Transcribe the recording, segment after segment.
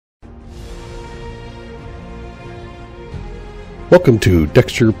Welcome to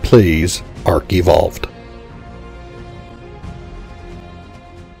Dextor Plays Ark Evolved.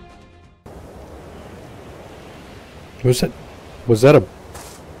 Was that a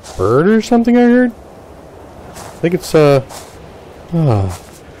bird or something I heard? I think it's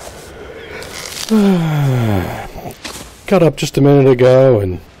got up just a minute ago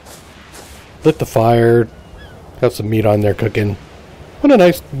and lit the fire. Got some meat on there cooking. What a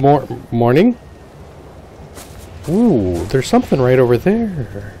nice morning. Ooh, there's something right over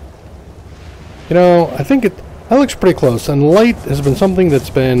there. You know, I think that looks pretty close. And light has been something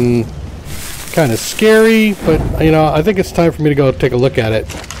that's been kind of scary, but you know, I think it's time for me to go take a look at it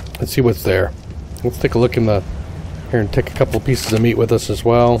and see what's there. Let's take a look in the here and take a couple of pieces of meat with us as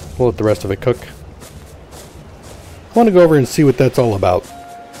well. We'll let the rest of it cook. I want to go over and see what that's all about.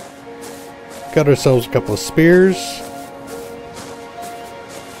 Got ourselves a couple of spears.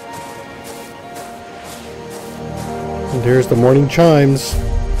 And there's the morning chimes.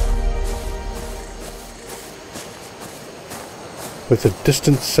 With a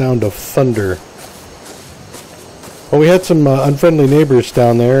distant sound of thunder. Well, we had some unfriendly neighbors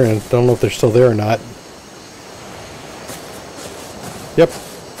down there, and I don't know if they're still there or not. Yep,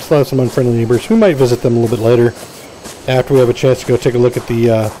 still have some unfriendly neighbors. We might visit them a little bit later, after we have a chance to go take a look at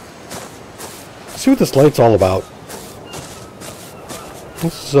the, see what this light's all about.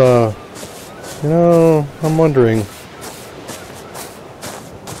 This is, you know, I'm wondering.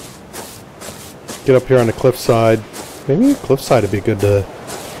 Get up here on the cliffside. Maybe cliffside would be a good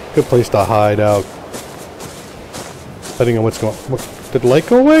place to hide out. Depending on what's going on. Did the light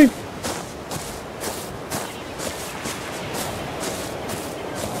go away?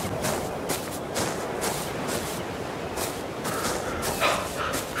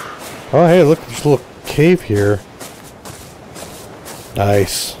 Oh, hey, look, there's a little cave here.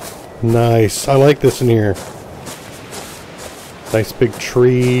 Nice. Nice. I like this in here. Nice big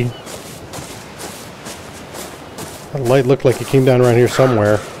tree. That light looked like it came down around here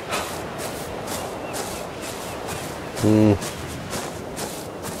somewhere.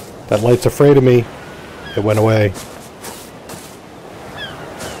 That light's afraid of me. It went away.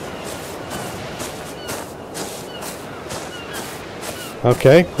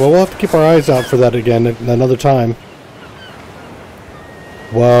 Okay, well, we'll have to keep our eyes out for that again another time.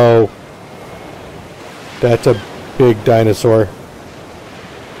 Whoa. That's a big dinosaur.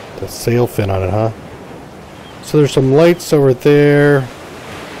 The sail fin on it, huh? So there's some lights over there.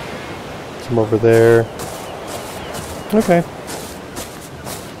 Some over there. Okay.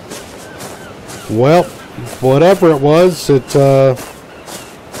 Well, whatever it was, it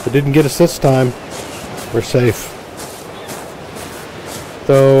didn't get us this time. We're safe.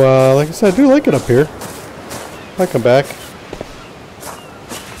 Though, like I said, I do like it up here. I'll come back.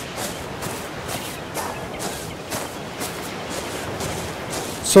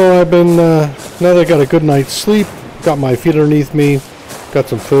 So I've been, now that I got a good night's sleep, got my feet underneath me, got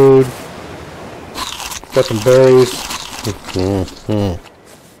some food, got some berries.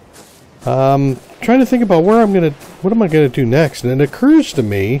 Trying to think about what am I gonna do next? And it occurs to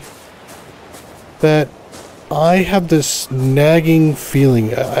me that I have this nagging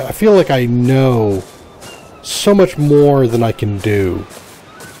feeling. I feel like I know so much more than I can do.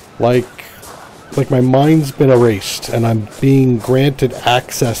 Like my mind's been erased, and I'm being granted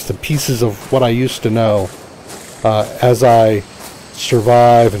access to pieces of what I used to know as I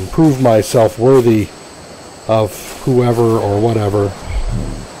survive and prove myself worthy of whoever or whatever.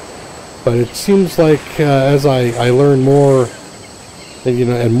 But it seems like as I learn more, you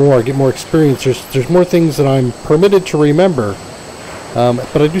know, and more, I get more experience. There's more things that I'm permitted to remember,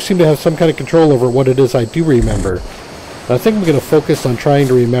 but I do seem to have some kind of control over what it is I do remember. And I think I'm going to focus on trying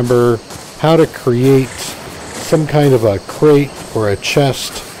to remember how to create some kind of a crate or a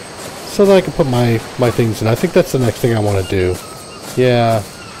chest so that I can put my things in. I think that's the next thing I want to do. Yeah,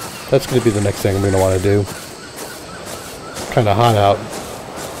 that's going to be the next thing I'm going to want to do. Kind of hot out.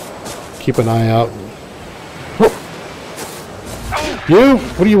 Keep an eye out. You?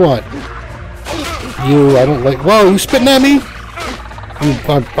 What do you want? You, I don't like... Whoa, you spitting at me?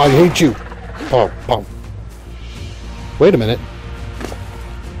 I hate you. Oh, oh. Wait a minute.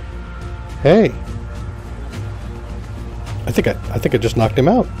 Hey. I think I just knocked him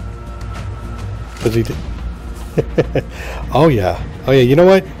out. Does he... Oh, yeah. Oh, yeah, you know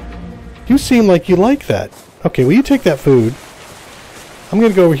what? You seem like you like that. Okay, will you take that food? I'm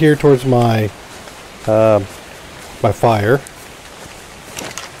going to go over here towards my... my fire.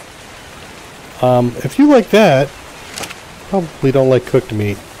 If you like that, probably don't like cooked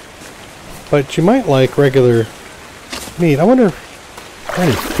meat, but you might like regular meat. I wonder, are there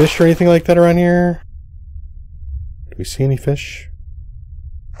any fish or anything like that around here? Do we see any fish?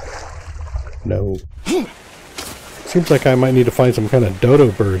 No. Seems like I might need to find some kind of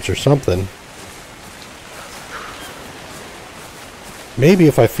dodo birds or something. Maybe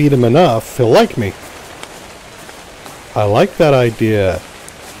if I feed him enough, he'll like me. I like that idea.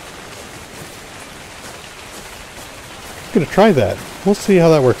 I'm gonna try that. We'll see how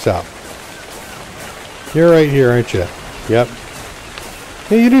that works out. You're right here, aren't you? Yep.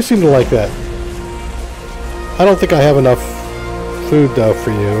 Yeah, you do seem to like that. I don't think I have enough food, though,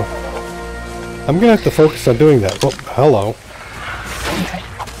 for you. I'm gonna have to focus on doing that. Oh, hello.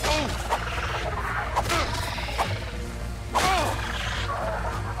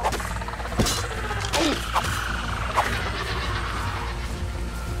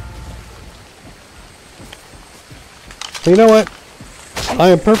 You know what? I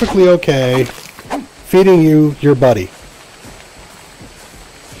am perfectly okay feeding you your buddy.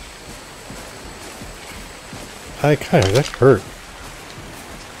 That hurt.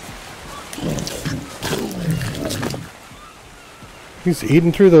 He's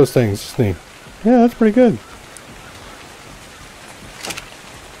eating through those things, isn't he? Yeah, that's pretty good.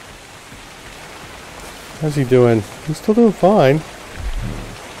 How's he doing? He's still doing fine.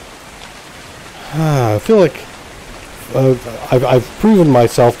 I feel like I've proven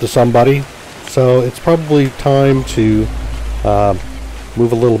myself to somebody, so it's probably time to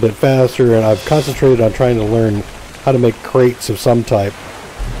move a little bit faster, and I've concentrated on trying to learn how to make crates of some type.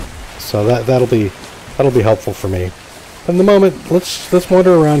 So that'll be helpful for me. In the moment, let's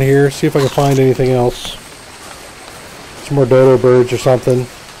wander around here, see if I can find anything else. Some more dodo birds or something.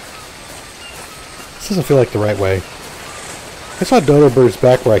 This doesn't feel like the right way. I saw dodo birds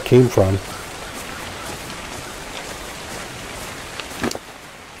back where I came from.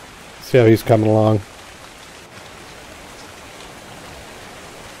 See how he's coming along.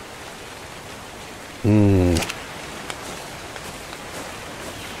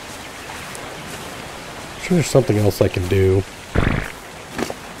 Sure, there's something else I can do.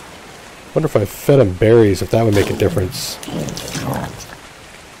 Wonder if I fed him berries, if that would make a difference.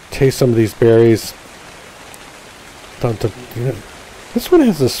 Taste some of these berries. This one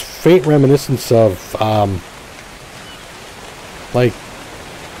has this faint reminiscence of, like,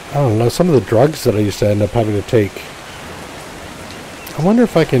 I don't know, some of the drugs that I used to end up having to take. I wonder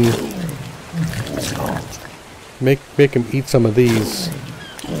if I can make him eat some of these.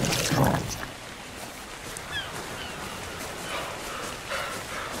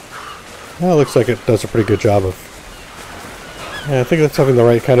 Well, it looks like it does a pretty good job of... Yeah, I think that's having the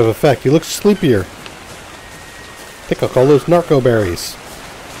right kind of effect. He looks sleepier. I think I'll call those narco berries.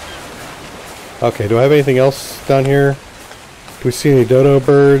 Okay, do I have anything else down here? Do we see any dodo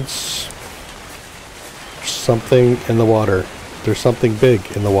birds? Something in the water. There's something big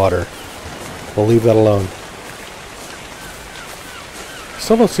in the water. We'll leave that alone.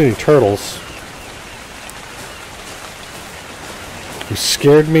 Still don't see any turtles. You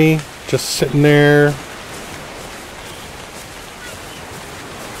scared me. Just sitting there.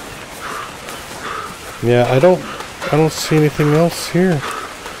 Yeah, I don't see anything else here.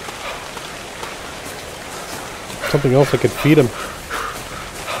 Something else I could feed him.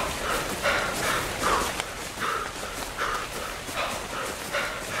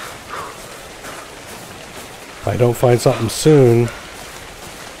 If I don't find something soon,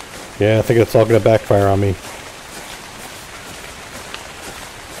 yeah, I think it's all going to backfire on me.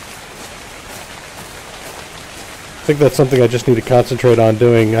 I think that's something I just need to concentrate on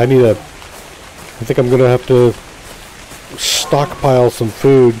doing. I think I'm going to have to stockpile some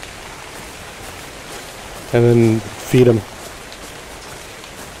food and then feed him.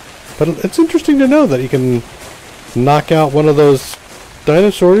 But it's interesting to know that you can knock out one of those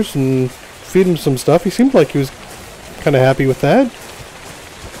dinosaurs and feed him some stuff. He seemed like he was kind of happy with that.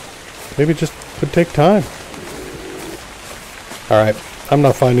 Maybe it just would take time. Alright, I'm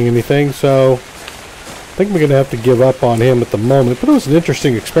not finding anything, so I think we're going to have to give up on him at the moment. But it was an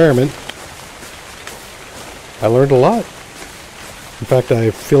interesting experiment. I learned a lot. In fact, I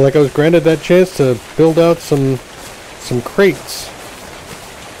feel like I was granted that chance to build out some crates.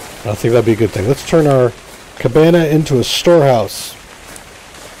 I think that'd be a good thing. Let's turn our cabana into a storehouse.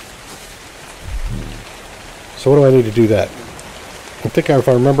 So what do I need to do that? I think if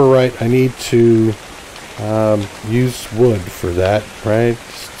I remember right, I need to use wood for that, right?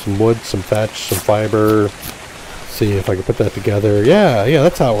 Some wood, some thatch, some fiber. See if I can put that together. Yeah,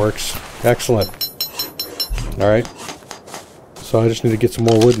 that's how it works. Excellent. Alright. So I just need to get some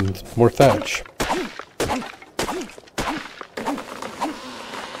more wood and more thatch.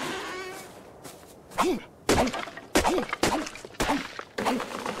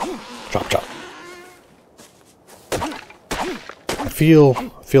 Chop, chop. feel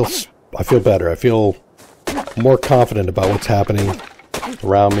better. I feel more confident about what's happening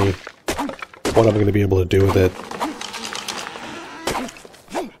around me, what I'm going to be able to do with it.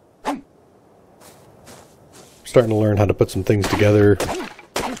 Starting to learn how to put some things together.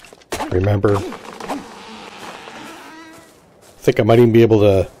 Remember. I think I might even be able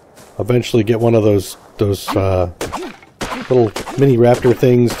to eventually get one of those little mini raptor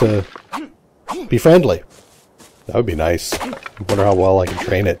things to be friendly. That would be nice. I wonder how well I can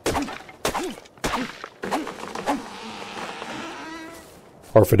train it.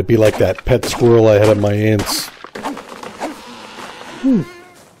 Or if it'd be like that pet squirrel I had at my aunt's.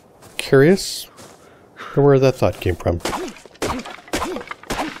 Curious. I wonder where that thought came from.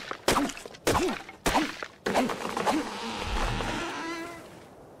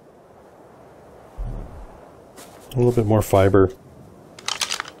 A little bit more fiber.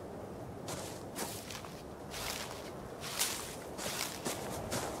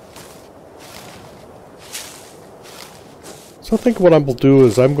 So I think what I will do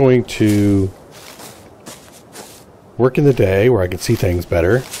is I'm going to work in the day where I can see things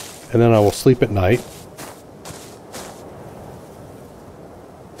better, and then I will sleep at night.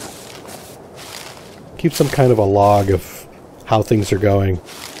 Keep some kind of a log of how things are going.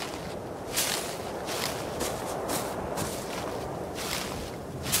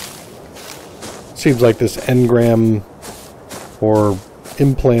 Seems like this engram or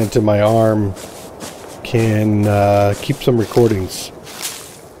implant in my arm can keep some recordings.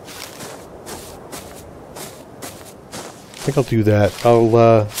 I think I'll do that.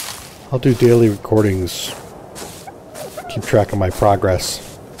 I'll do daily recordings. Keep track of my progress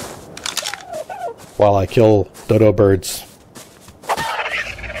while I kill dodo birds.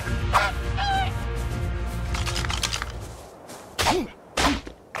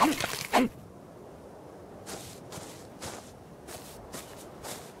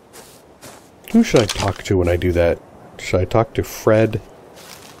 Who should I talk to when I do that? Should I talk to Fred?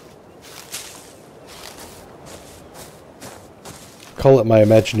 Call it my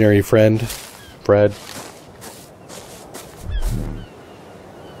imaginary friend, Fred.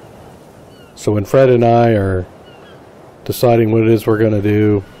 So when Fred and I are deciding what it is we're going to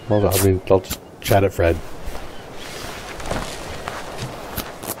do, well, I'll just chat at Fred.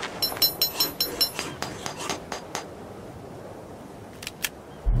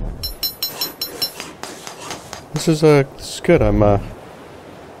 This is good. I'm going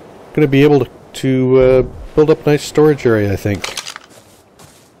to be able to build up a nice storage area, I think.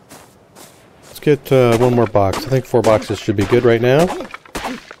 Let's get one more box. I think 4 boxes should be good right now.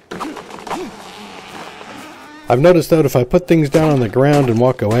 I've noticed that if I put things down on the ground and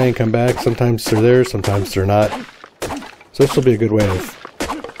walk away and come back, sometimes they're there, sometimes they're not. So this will be a good way of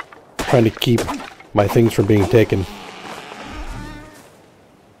trying to keep my things from being taken.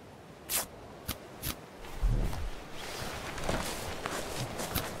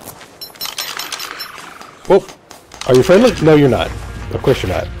 Whoa! Are you friendly? No, you're not. Of course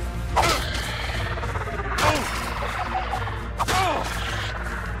you're not.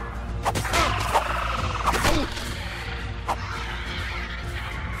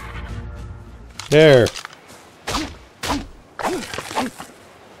 There.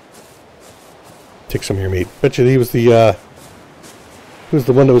 Take some of your meat. Bet you he was the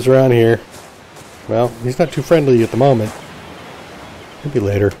one that was around here. Well, he's not too friendly at the moment. Maybe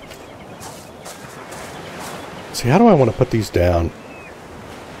later. See, how do I want to put these down?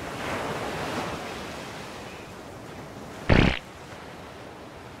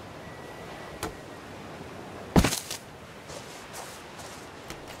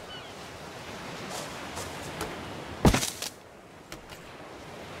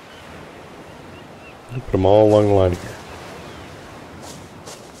 Put them all along the line here.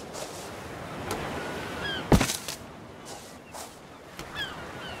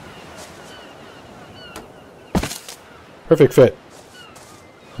 Perfect fit.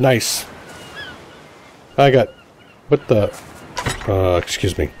 Nice. I got... What the...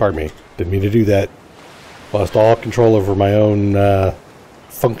 excuse me. Pardon me. Didn't mean to do that. Lost all control over my own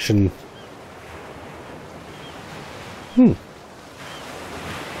function.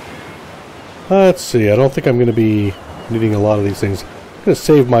 Let's see. I don't think I'm going to be needing a lot of these things. I'm going to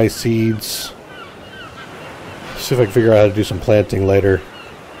save my seeds. See if I can figure out how to do some planting later.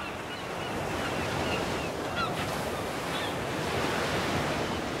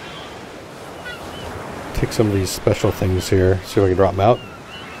 Take some of these special things here. See if I can drop them out.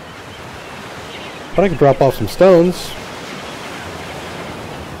 But I can drop off some stones.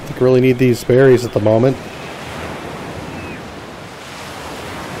 I think I really need these berries at the moment.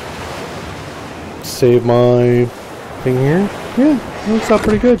 Save my thing here. Yeah. Well, it's not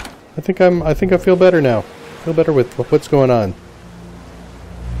pretty good. I think I feel better now. Feel better with what's going on.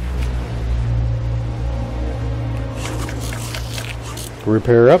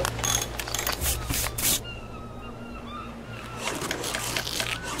 Repair up.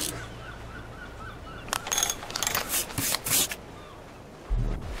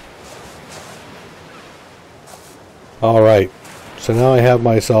 Alright, so now I have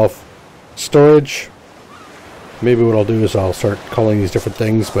myself storage. Maybe what I'll do is I'll start calling these different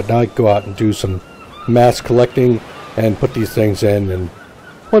things, but now I can go out and do some mass collecting and put these things in. And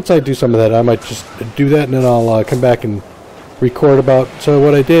once I do some of that, I might just do that, and then I'll come back and record about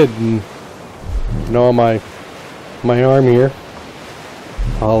what I did. And on my arm here,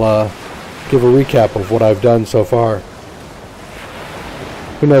 I'll give a recap of what I've done so far.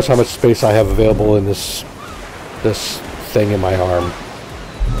 Who knows how much space I have available in this thing in my arm.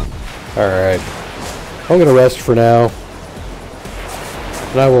 Alright. I'm gonna rest for now.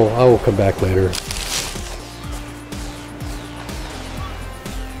 And I will come back later.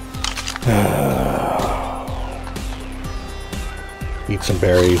 Eat some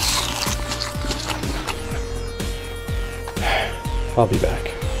berries. I'll be back.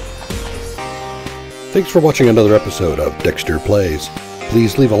 Thanks for watching another episode of Dextor Plays.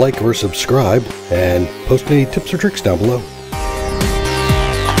 Please leave a like or subscribe, and post any tips or tricks down below.